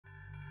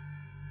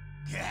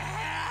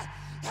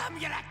I'm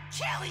gonna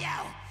kill you!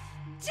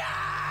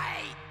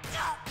 Die!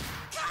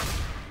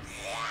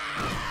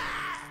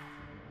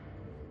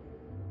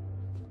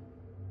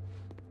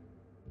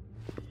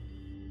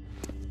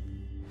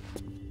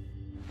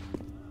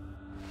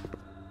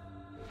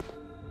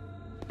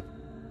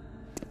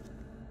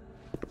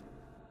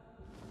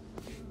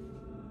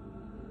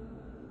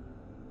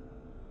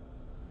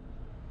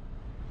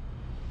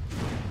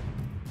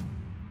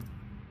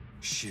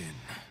 Shin,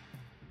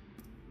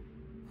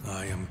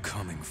 I am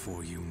coming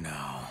for you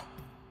now.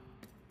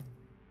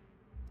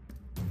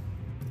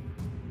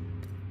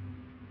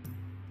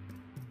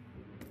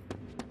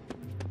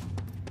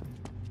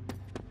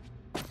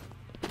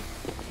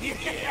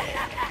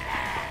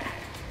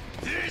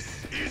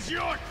 This is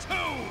your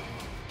tomb!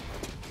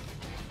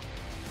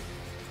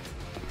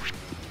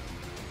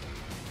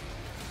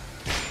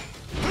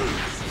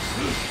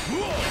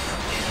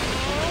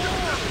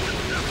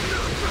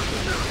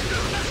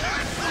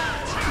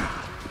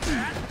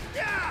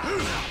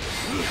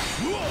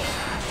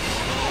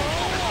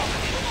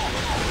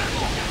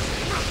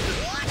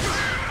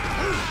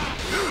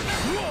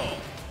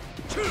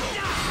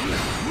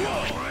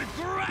 You'll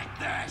regret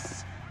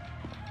this!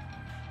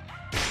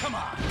 Come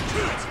on,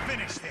 let's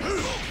finish this!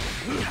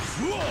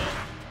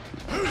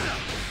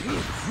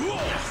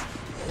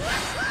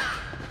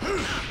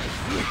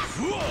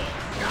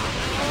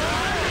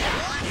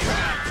 You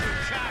have to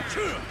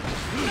capture!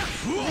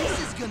 This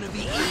is gonna be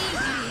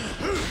easy!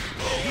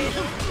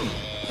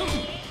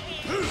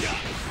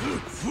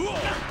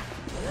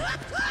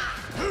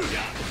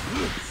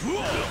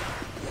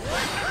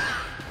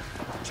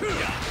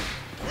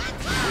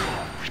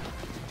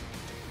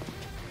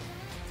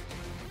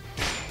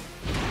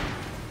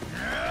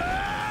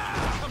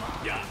 Come on,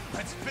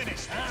 let's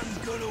finish this!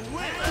 I'm gonna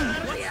win!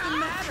 What's the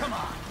matter? Come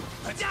on,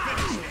 let's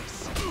finish this!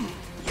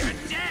 You're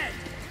dead!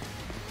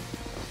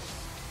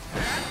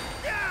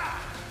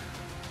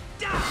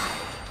 Die!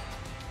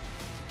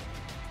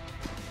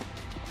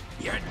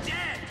 You're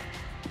dead!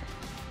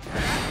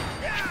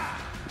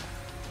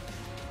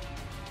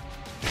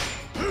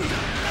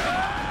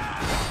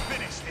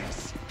 Finish this!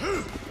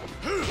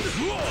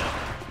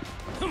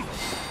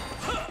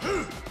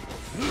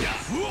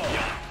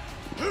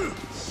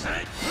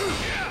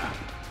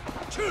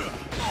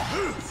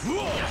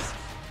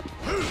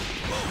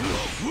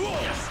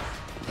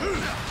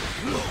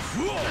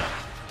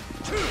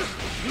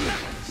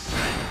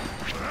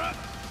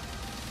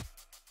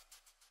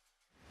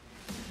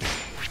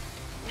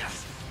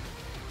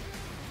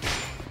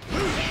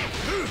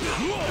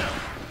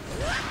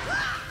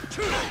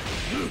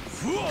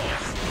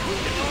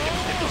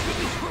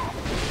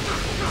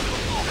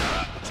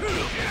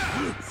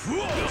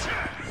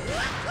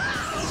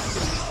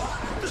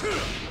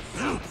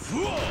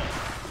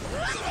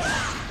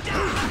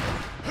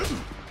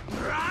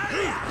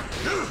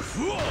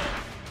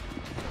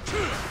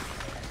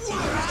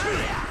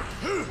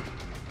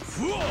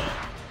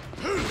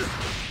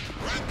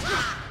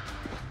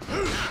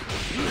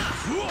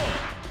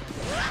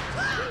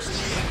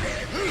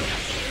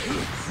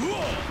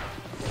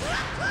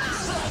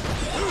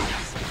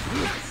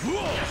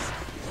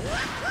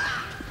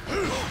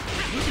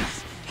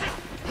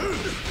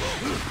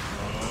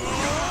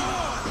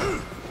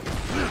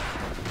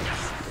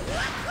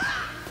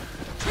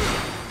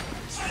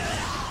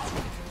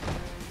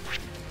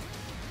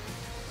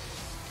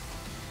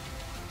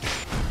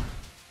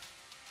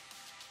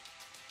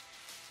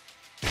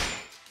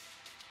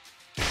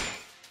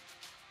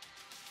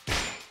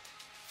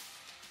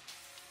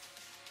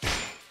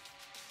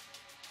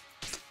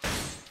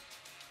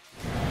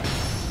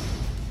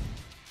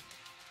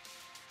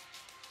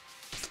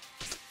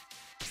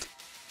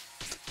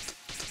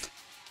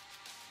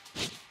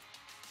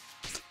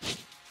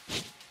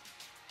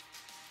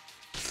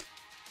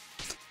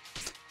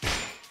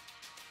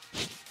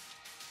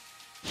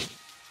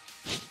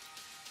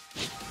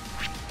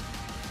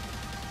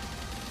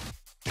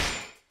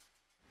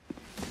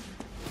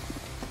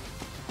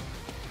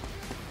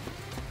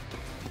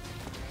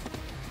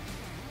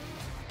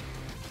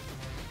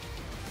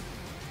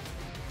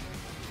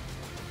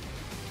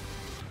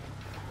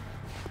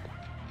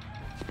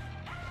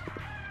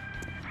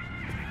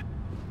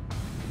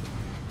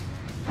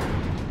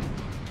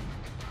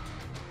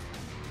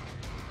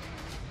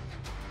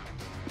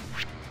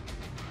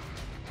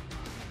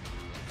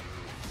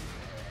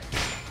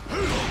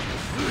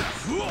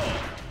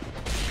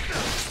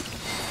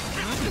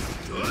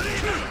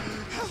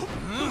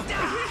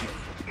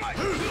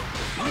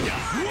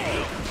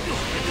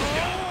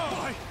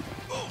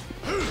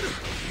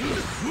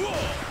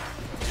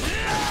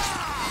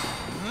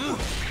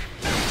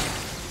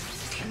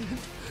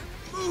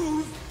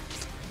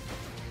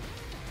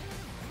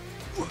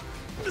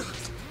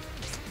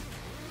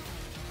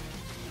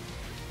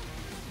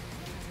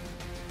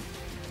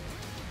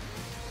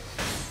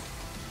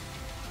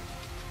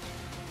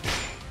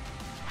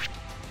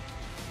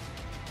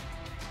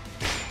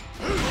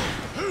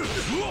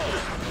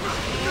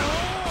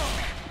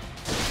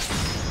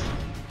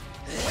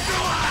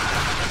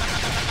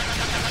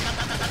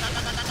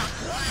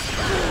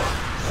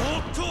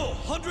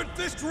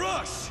 Fist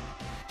Rush!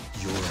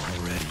 You're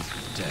already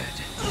dead.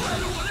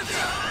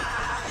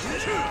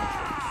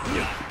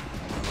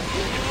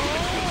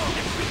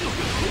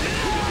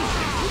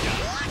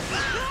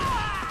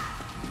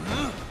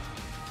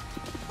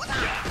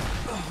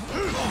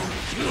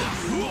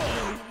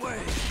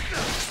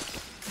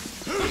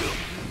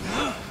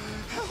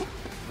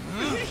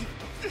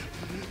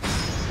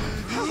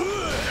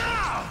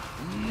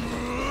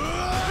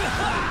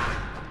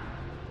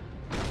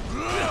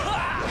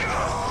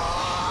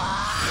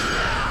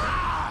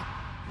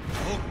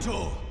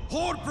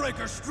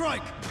 Hordebreaker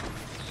strike!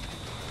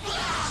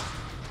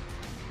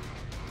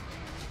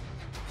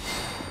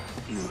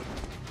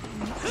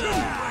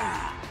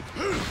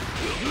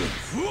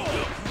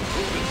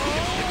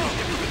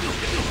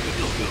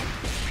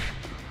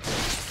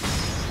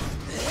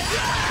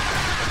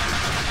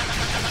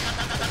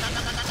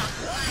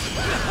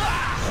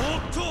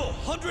 Hold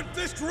 100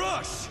 Fist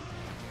Rush!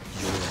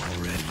 You're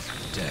already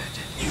dead.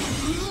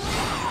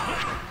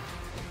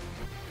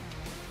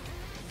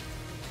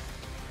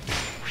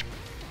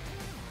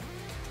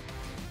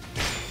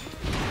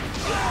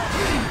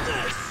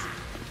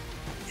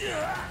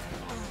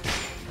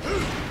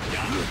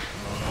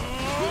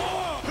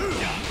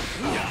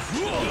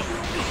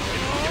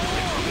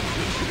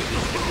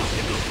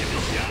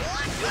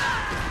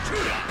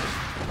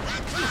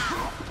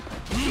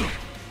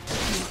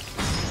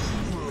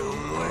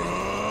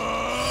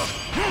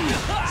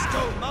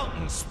 Stone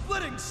Mountain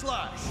Splitting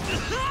Slash!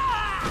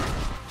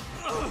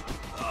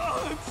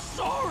 I'm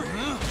sorry.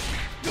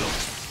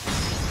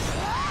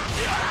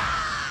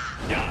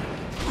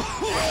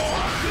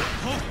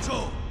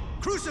 Hoto!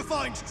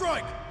 Crucifying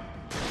Strike!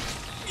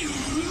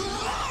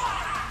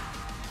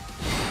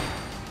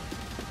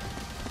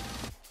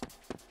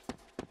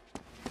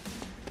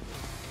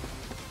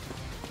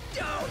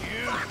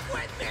 Fuck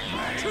with me!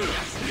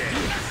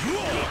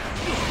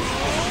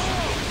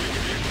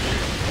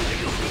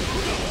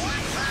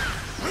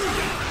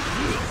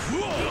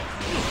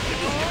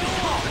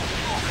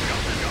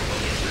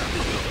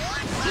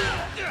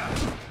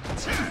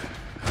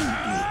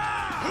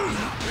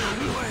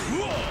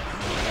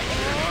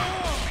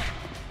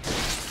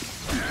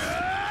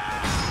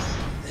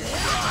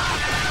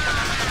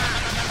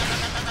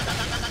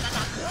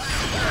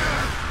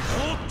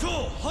 Hoto!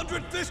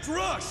 100 Fist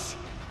Rush!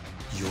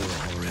 You're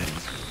already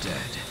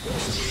dead.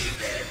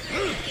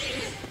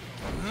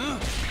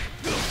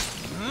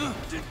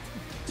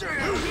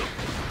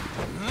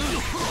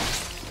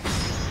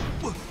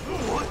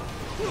 What?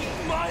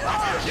 My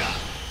heart!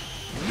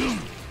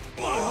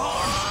 My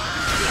heart!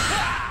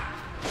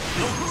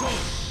 Hoto!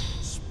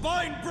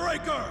 Spine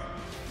Breaker!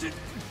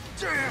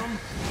 Damn!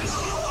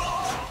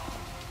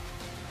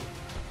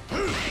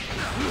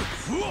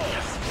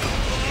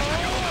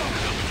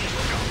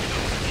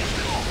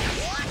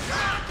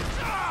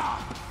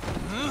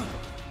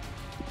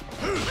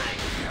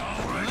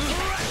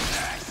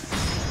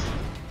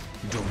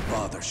 Don't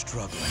bother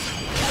struggling.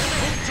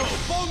 Hoto!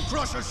 Bone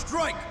Crusher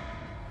Strike!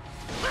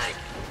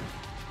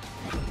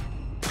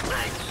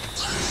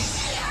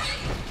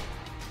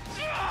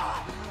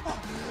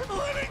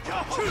 Let it go!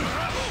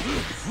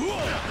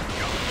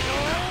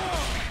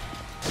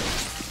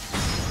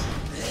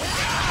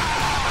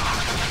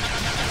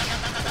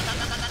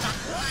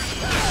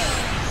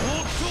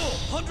 Hoto!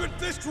 100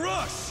 Fist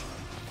Rush!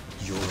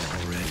 You're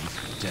already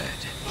dead.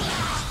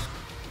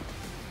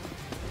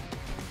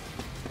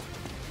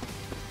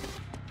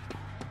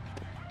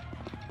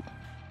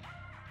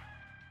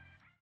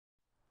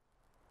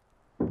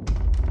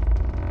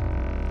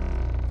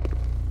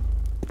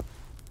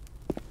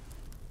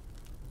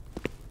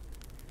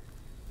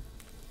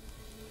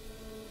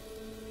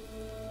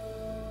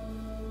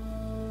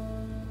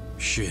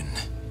 Shin,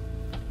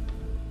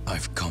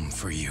 I've come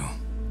for you.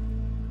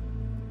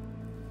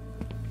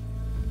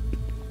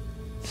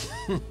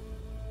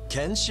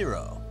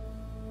 Kenshiro,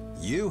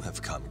 you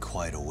have come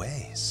quite a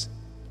ways.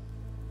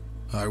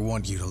 I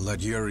want you to let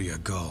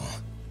Yuria go.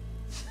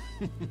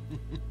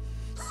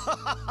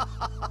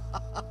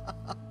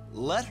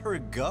 Let her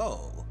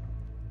go?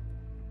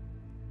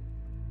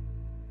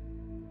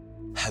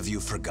 Have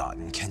you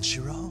forgotten,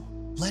 Kenshiro?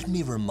 Let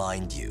me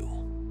remind you.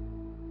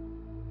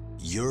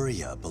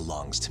 Yuria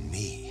belongs to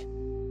me.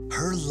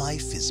 Her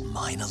life is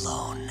mine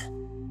alone.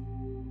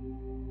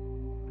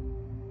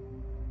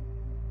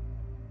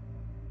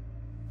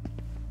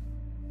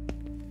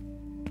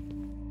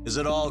 Is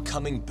it all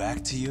coming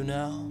back to you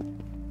now?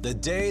 The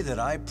day that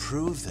I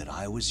proved that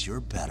I was your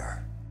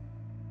better.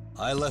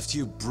 I left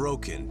you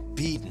broken,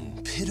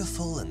 beaten,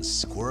 pitiful, and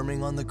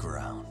squirming on the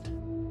ground.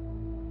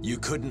 You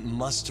couldn't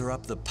muster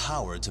up the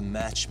power to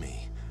match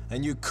me,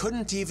 and you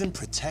couldn't even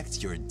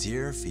protect your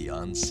dear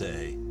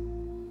fiancé.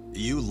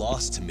 You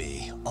lost to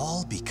me,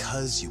 all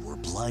because you were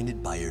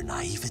blinded by your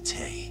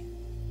naivete.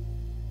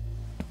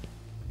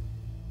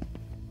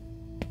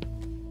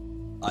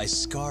 I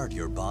scarred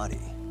your body,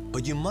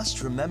 but you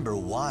must remember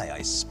why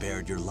I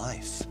spared your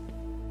life.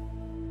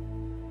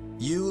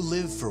 You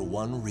live for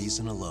one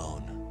reason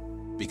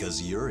alone,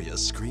 because Yuria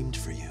screamed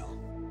for you.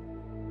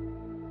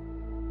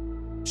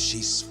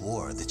 She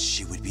swore that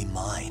she would be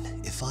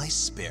mine if I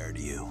spared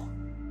you.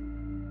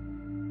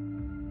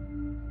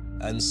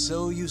 And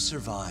so you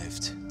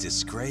survived,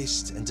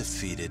 disgraced and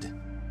defeated.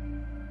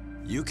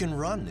 You can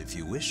run if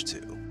you wish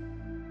to.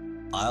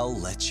 I'll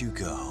let you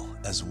go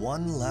as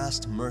one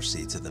last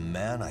mercy to the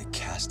man I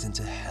cast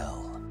into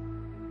hell.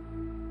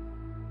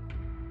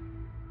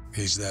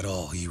 Is that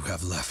all you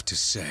have left to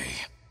say?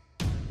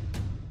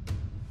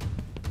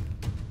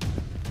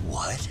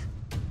 What?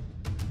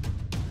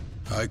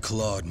 I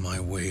clawed my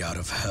way out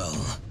of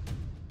hell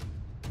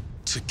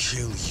to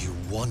kill you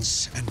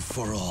once and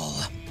for all.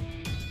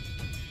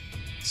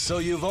 So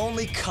you've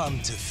only come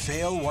to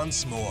fail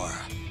once more.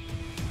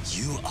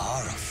 You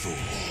are a fool.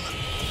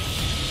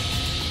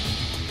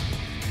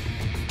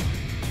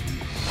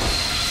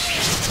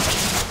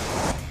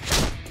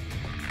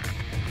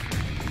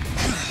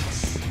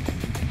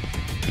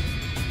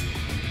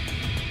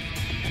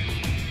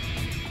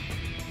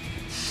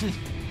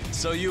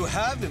 So you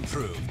have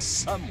improved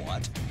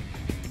somewhat.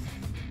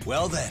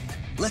 Well then,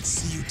 let's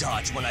see you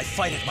dodge when I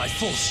fight at my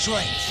full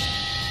strength.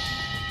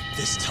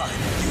 This time,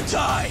 you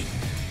die!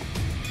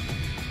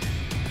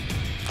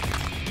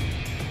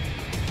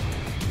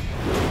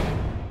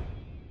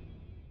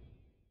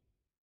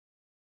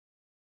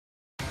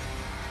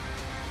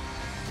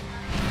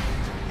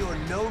 You're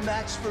no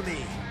match for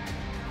me.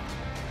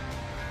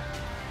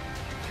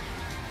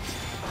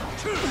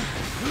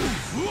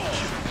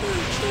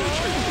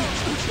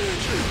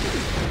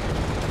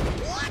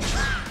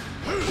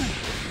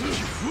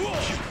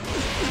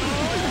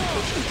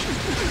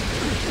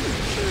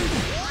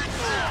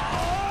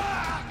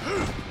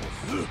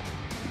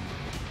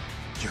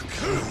 You're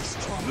clearly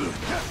stronger.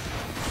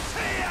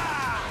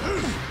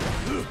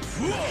 You're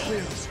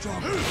clearly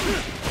stronger.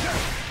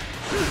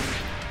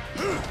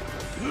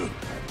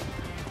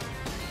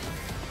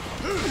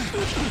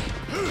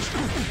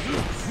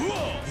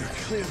 You're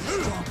clearly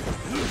stronger.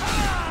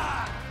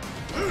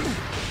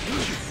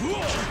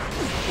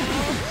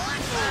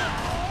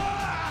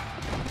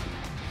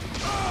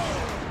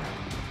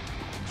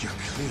 You're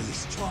clearly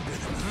stronger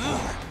than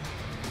before.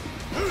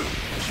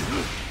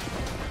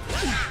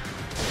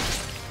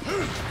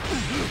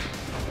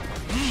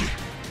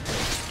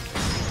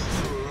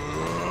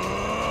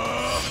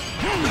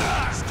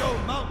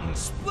 Stone Mountain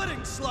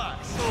Splitting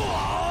Slash!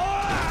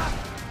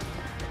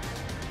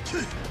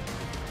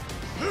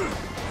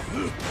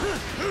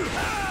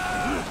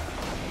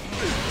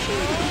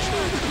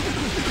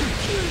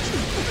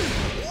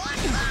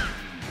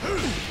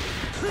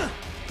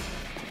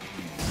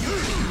 You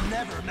can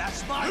never match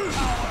my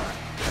power!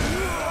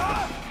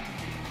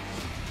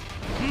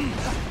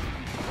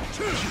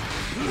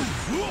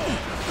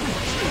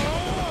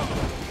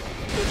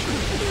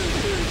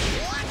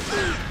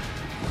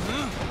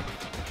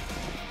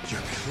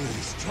 You're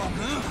clearly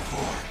stronger than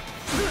before.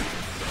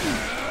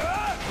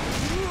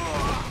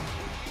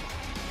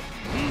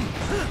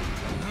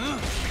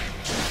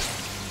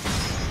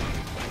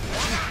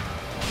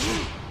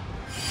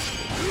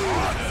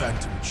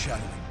 Phantom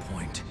channeling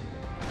point.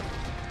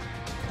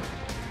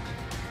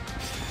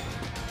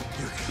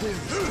 You're clearly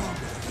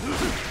stronger than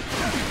before.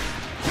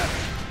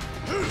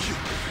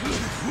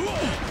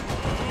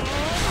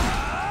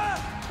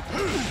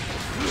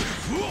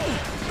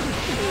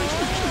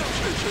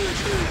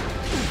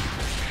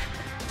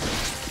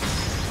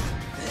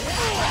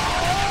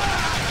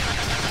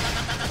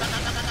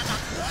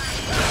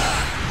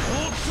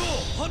 Old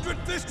Soul 100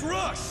 Fist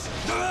Rush!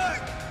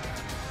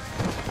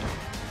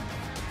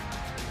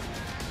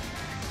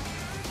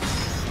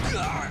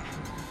 Die.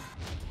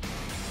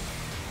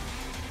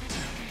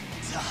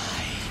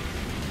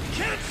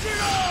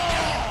 Kenshiro!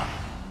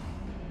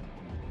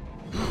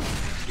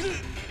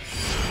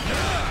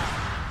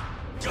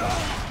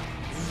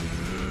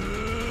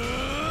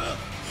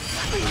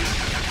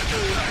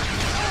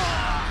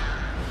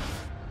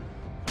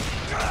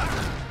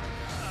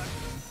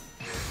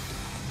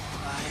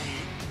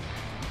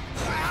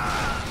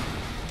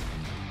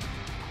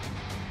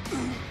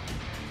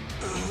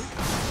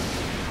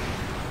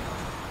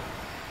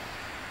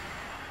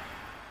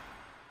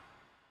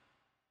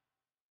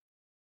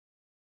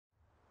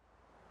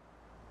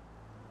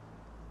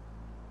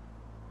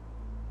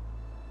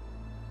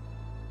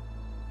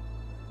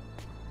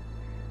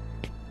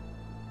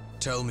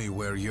 Tell me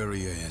where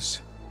Yuria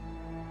is.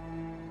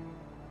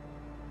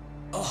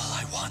 All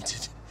I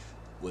wanted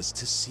was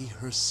to see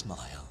her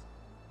smile.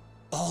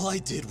 All I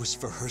did was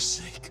for her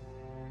sake.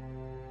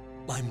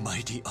 My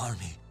mighty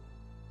army.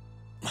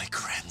 My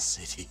grand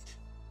city.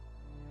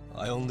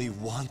 I only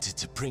wanted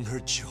to bring her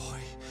joy,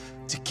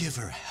 to give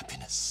her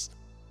happiness.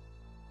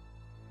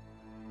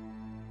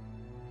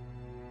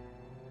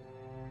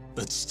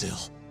 But still,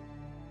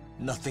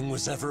 nothing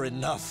was ever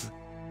enough.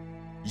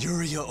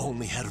 Yuria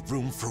only had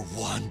room for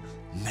one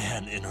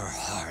man in her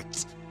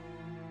heart.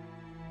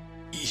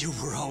 You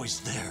were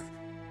always there.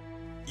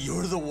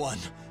 You're the one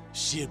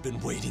she had been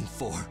waiting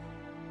for.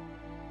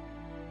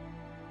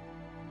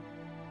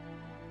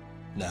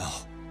 Now,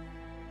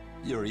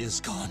 Yuria's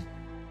gone.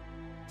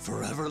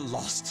 Forever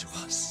lost to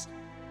us.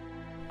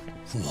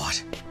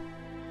 What?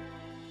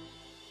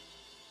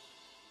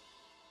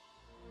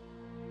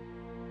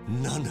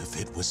 None of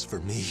it was for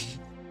me.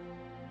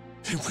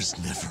 It was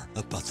never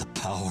about the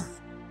power.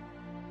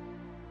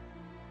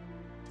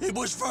 It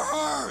was for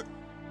her!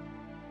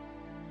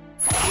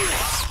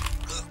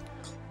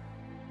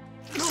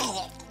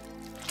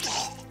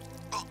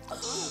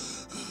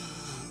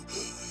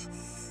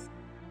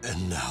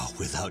 And now,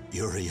 without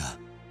Yuria,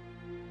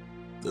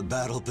 the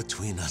battle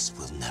between us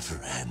will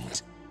never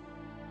end.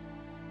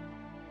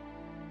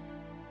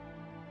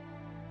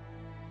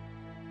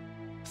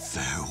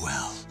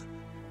 Farewell,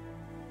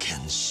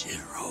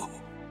 Kenshiro.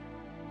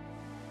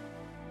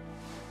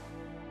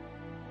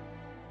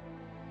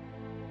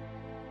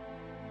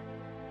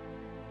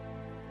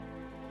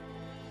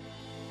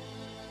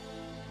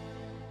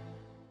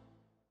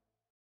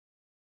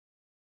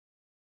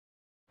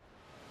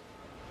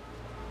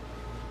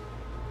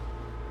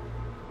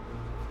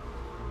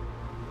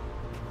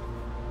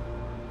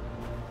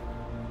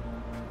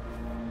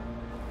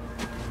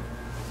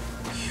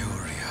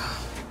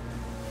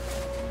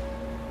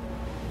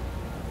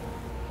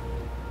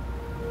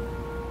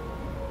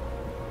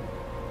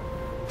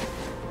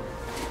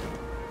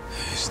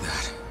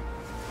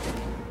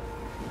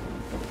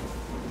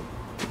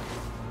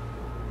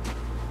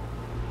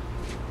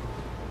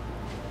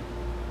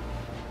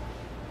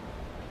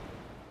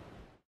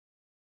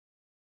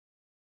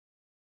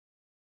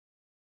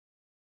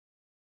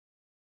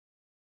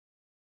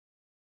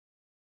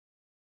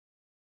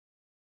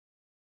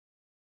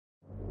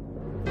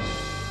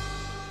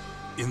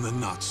 In the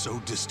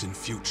not-so-distant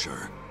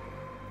future,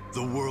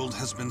 the world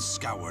has been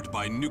scoured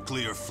by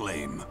nuclear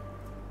flame.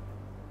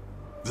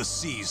 The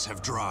seas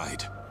have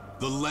dried,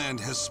 the land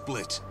has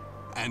split,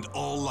 and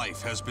all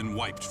life has been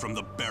wiped from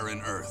the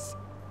barren earth.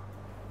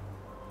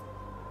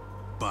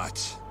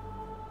 But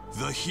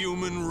the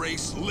human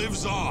race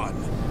lives on!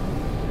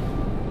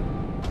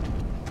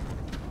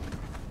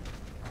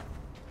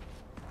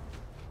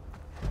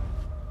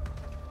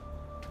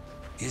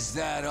 Is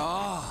that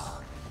all?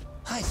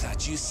 I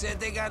thought you said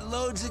they got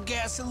loads of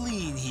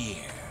gasoline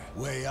here.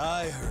 Way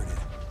I heard it,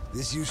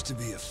 this used to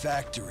be a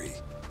factory,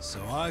 so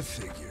I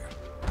figure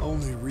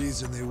only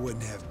reason they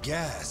wouldn't have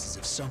gas is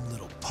if some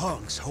little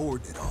punks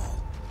hoard it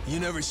all. You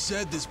never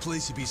said this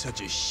place would be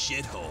such a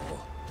shithole.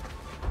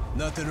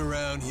 Nothing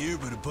around here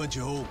but a bunch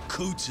of old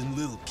coots and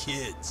little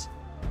kids.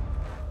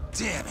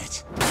 Damn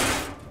it!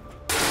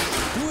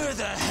 Where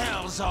the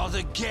hell's all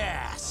the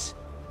gas?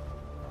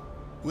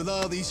 With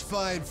all these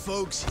fine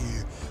folks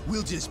here,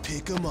 we'll just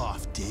pick them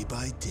off day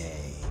by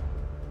day.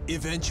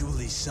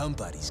 Eventually,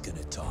 somebody's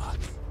gonna talk.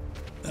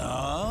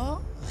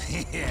 Oh?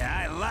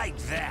 Yeah, I like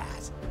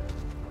that.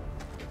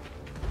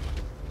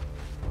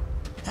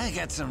 I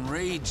got some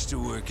rage to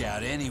work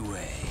out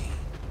anyway.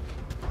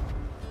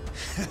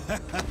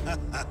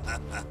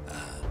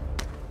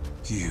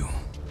 You.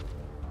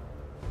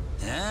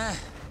 Huh?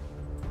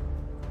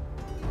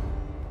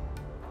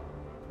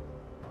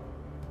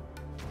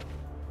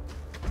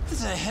 What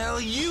the hell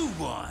you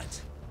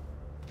want?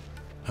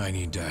 I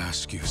need to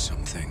ask you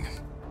something.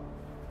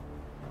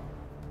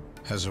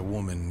 Has a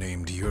woman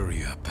named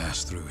Yuria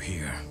passed through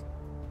here?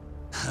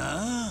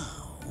 Huh?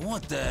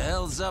 What the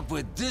hell's up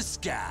with this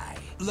guy?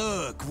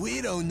 Look,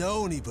 we don't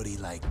know anybody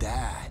like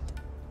that.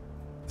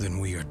 Then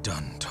we are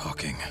done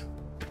talking.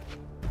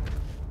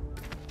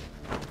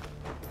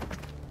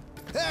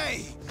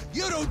 Hey!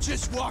 You don't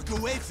just walk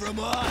away from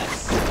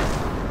us!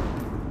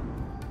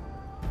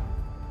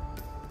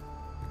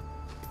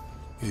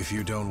 If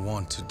you don't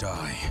want to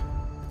die,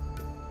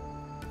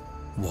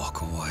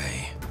 walk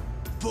away.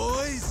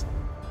 Boys,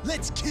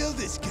 let's kill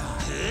this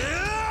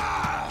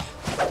guy!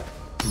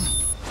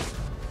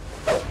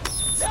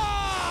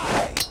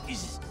 Die!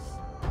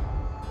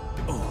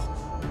 Oh.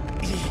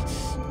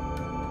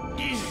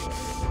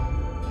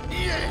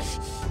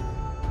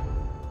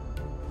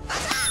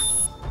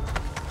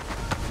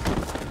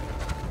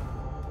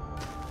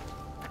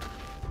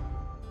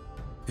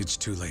 It's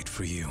too late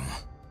for you.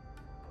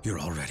 You're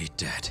already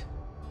dead.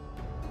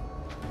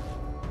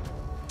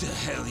 The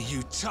hell are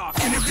you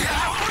talking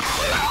about?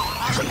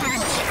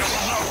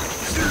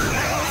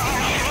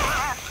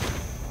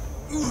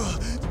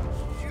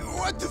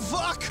 What the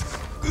fuck?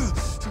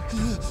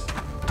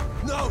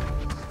 No!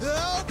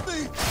 Help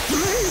me!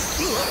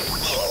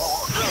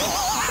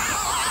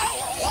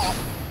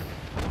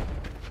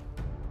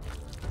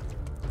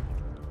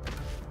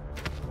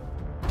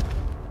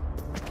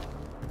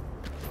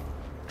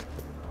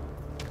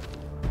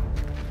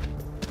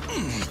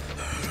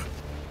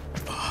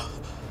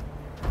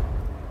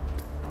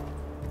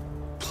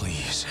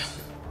 Please.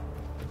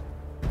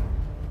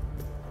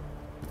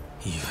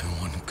 Even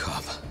one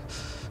cup.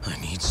 I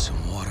need some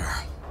water.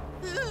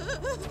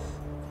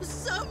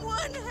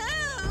 Someone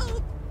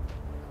help!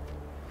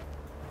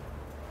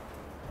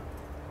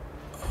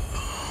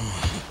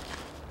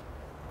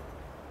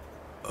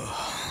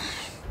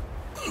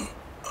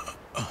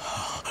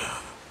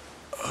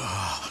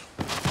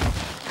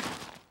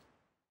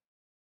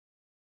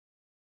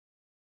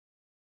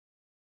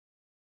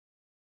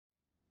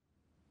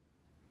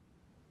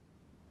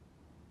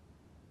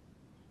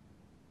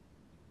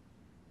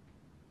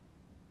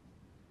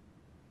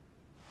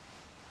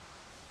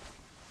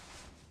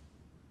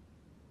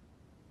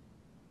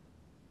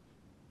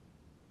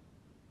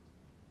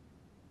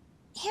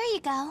 Here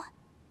you go.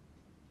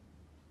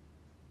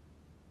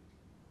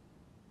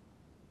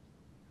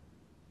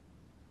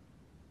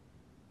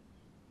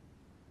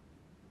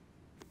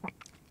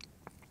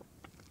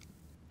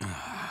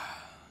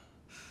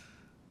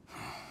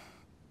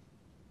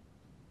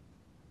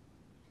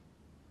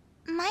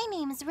 My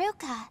name's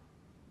Ruka.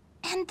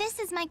 And this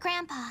is my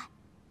grandpa.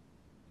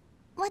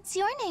 What's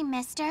your name,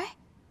 mister?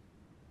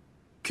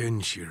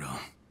 Kenshiro.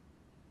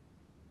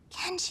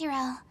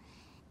 Kenshiro.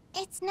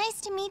 It's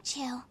nice to meet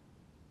you.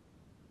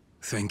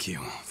 Thank you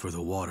for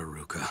the water,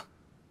 Ruka.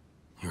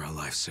 You're a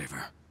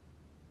lifesaver.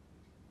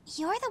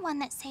 You're the one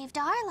that saved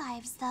our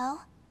lives, though.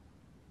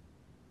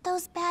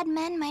 Those bad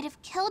men might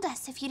have killed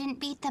us if you didn't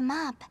beat them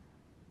up.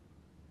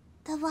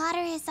 The water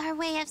is our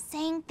way of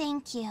saying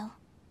thank you.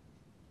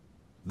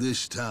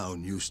 This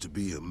town used to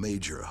be a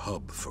major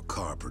hub for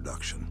car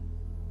production.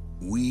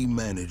 We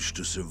managed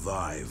to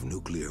survive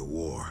nuclear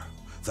war,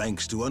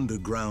 thanks to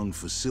underground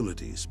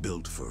facilities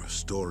built for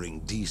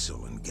storing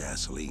diesel and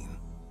gasoline.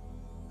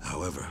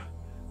 However,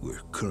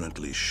 we're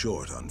currently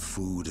short on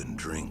food and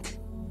drink.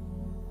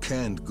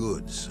 Canned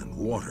goods and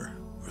water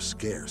are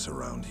scarce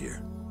around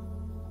here.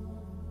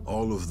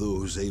 All of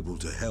those able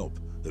to help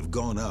have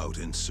gone out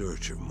in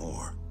search of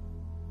more.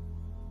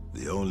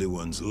 The only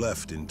ones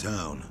left in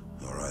town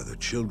are either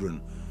children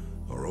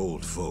or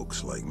old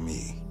folks like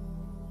me.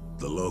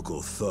 The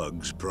local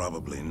thugs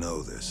probably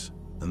know this,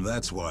 and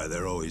that's why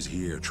they're always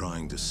here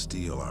trying to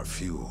steal our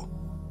fuel.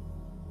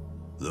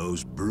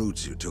 Those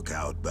brutes you took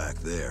out back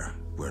there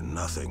were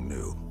nothing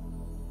new.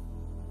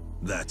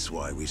 That's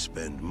why we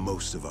spend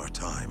most of our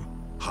time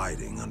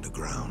hiding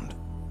underground.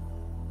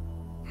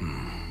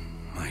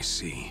 I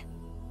see.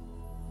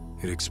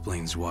 It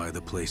explains why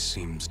the place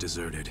seems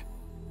deserted.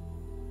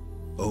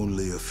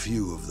 Only a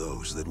few of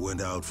those that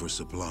went out for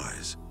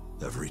supplies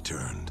have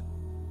returned.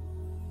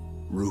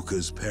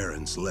 Ruka's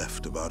parents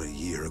left about a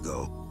year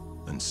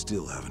ago and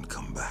still haven't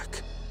come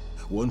back.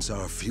 Once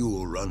our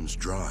fuel runs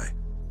dry,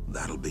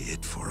 that'll be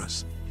it for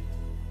us.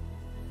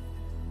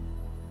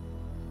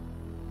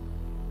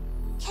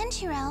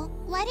 Kenshiro,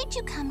 why did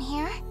you come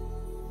here?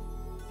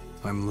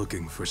 I'm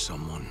looking for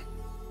someone.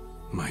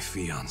 My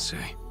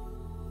fiancée.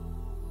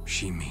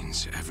 She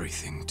means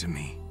everything to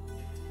me.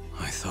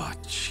 I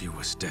thought she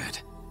was dead.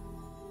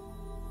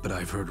 But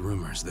I've heard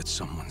rumors that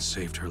someone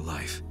saved her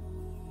life.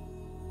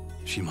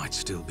 She might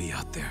still be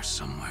out there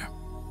somewhere.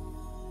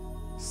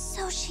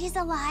 So she's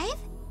alive?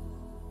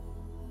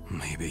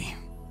 Maybe.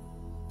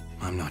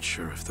 I'm not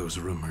sure if those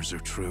rumors are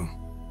true.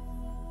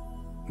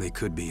 They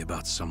could be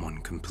about someone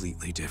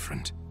completely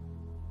different.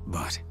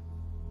 But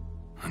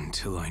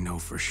until I know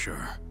for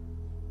sure,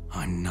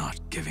 I'm not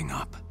giving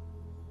up.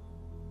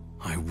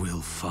 I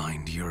will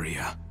find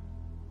Yuria.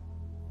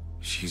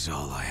 She's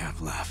all I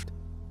have left.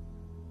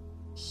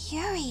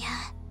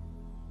 Yuria.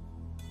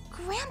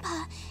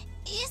 Grandpa,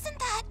 isn't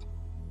that...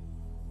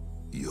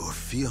 Your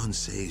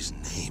fiancée's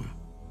name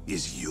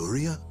is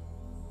Yuria?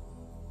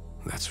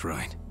 That's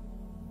right.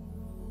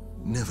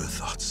 Never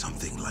thought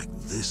something like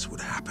this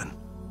would happen.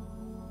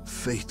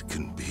 Fate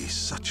can be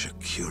such a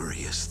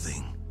curious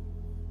thing.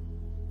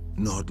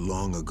 Not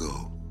long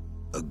ago,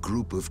 a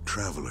group of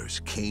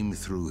travelers came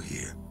through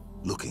here,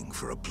 looking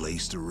for a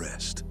place to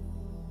rest.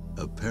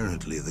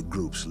 Apparently, the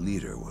group's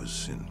leader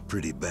was in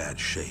pretty bad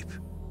shape.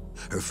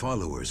 Her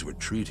followers were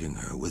treating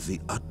her with the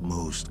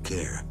utmost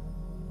care.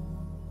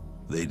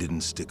 They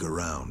didn't stick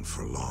around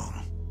for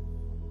long.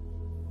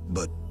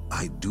 But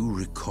I do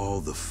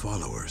recall the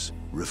followers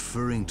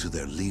referring to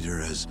their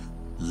leader as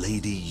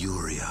Lady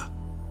Yuria.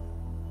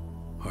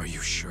 Are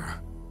you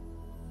sure?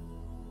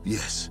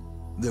 Yes,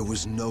 there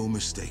was no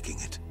mistaking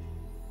it.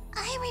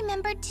 I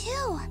remember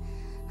too.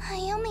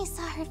 I only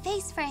saw her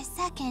face for a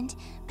second,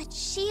 but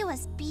she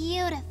was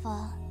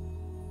beautiful.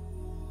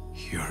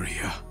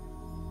 Yuria.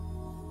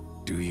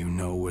 Do you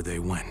know where they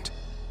went?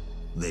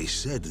 They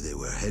said they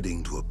were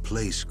heading to a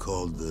place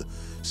called the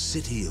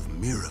City of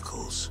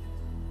Miracles.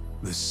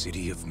 The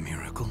City of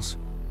Miracles?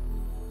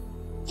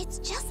 It's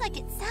just like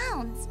it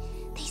sounds.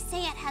 They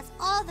say it has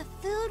all the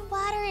food,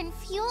 water, and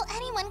fuel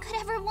anyone could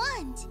ever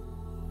want.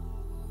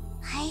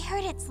 I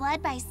heard it's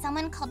led by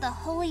someone called the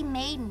Holy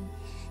Maiden.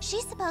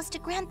 She's supposed to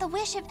grant the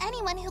wish of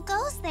anyone who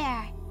goes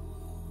there.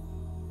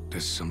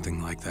 Does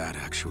something like that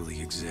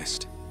actually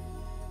exist?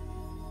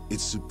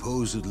 It's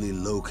supposedly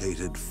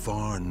located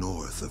far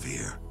north of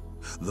here,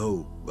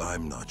 though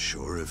I'm not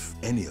sure if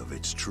any of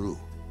it's true.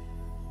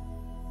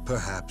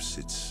 Perhaps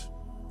it's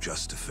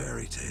just a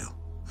fairy tale,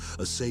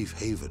 a safe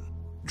haven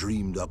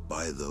dreamed up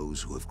by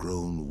those who have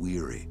grown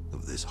weary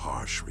of this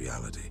harsh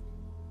reality.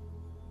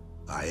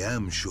 I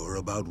am sure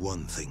about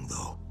one thing,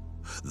 though.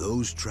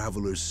 Those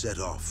travelers set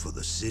off for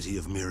the City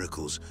of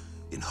Miracles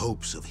in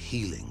hopes of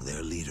healing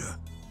their leader.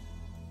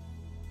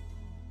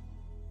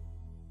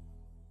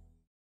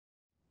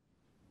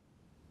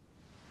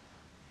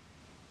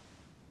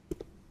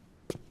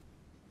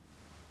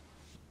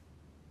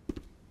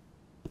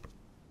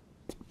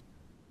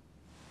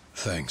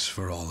 Thanks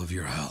for all of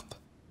your help.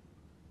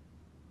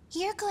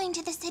 You're going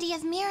to the City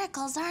of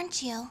Miracles,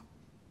 aren't you?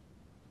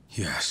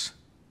 Yes.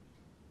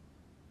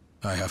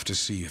 I have to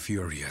see if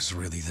Yuria's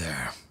really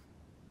there.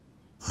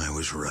 I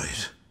was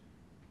right.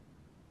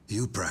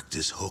 You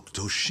practice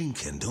Hokuto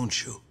Shinken,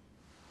 don't you?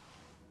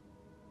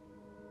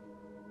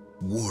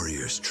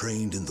 Warriors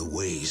trained in the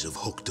ways of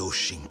Hokuto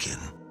Shinken.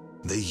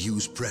 They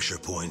use pressure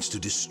points to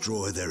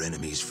destroy their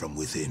enemies from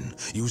within,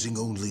 using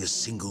only a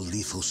single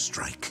lethal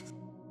strike.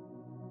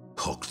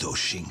 Hokuto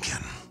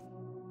Shinken.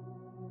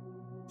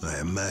 I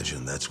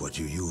imagine that's what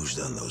you used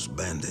on those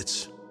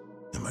bandits.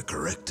 Am I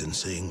correct in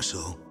saying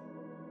so?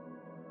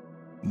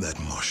 That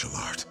martial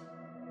art.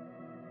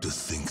 To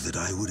think that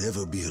I would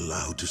ever be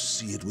allowed to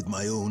see it with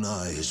my own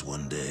eyes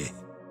one day.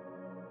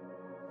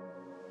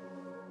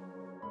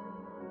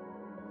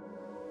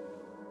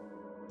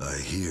 I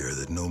hear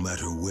that no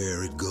matter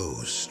where it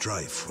goes,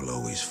 strife will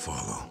always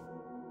follow.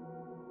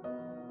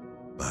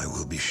 I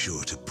will be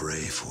sure to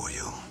pray for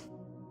you.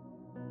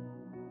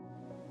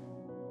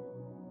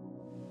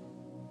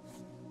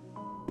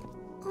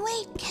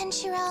 Wait,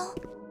 Kenshiro.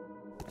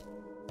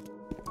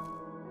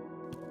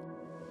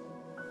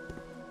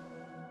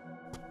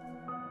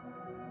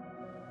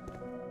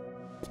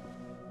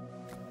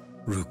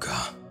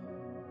 Ruka.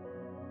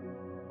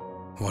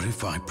 What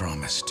if I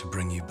promised to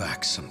bring you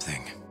back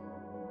something?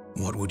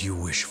 What would you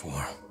wish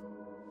for?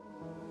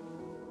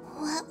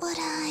 What would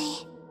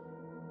I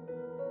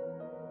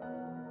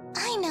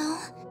know.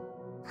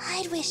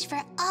 I'd wish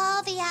for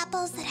all the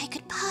apples that I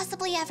could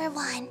possibly ever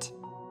want.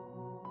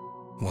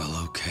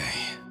 Well,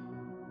 okay.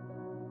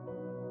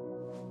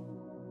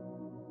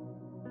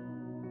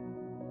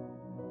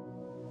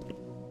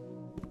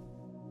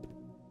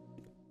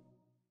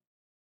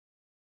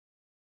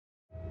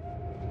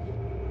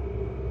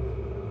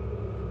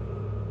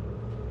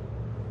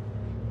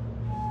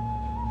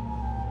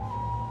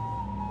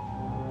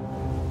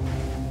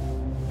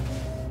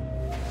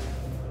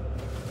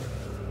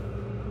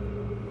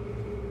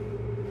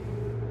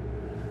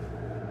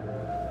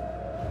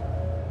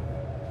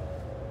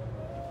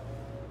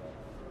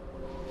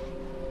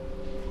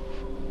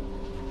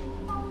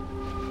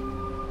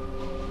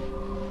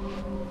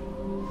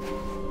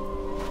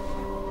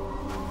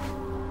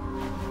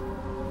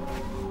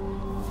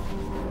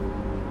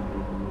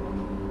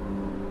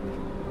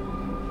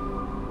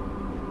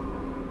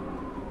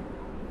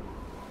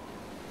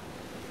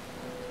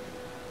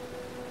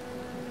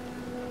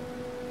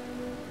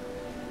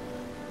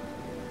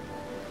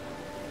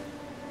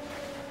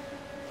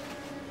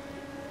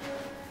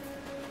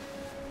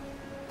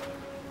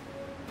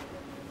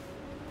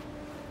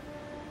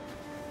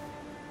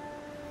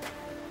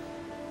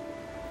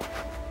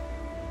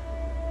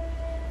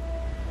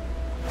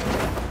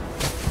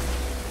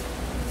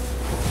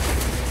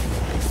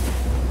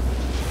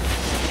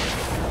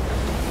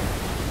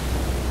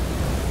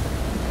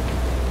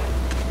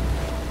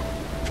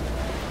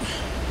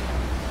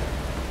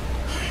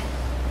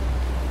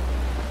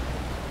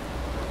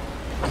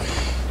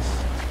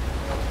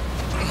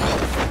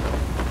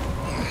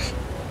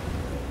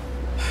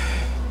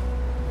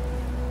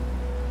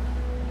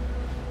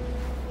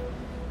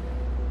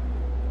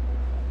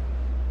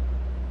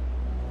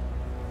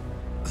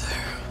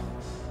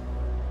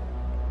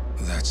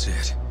 That's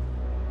it.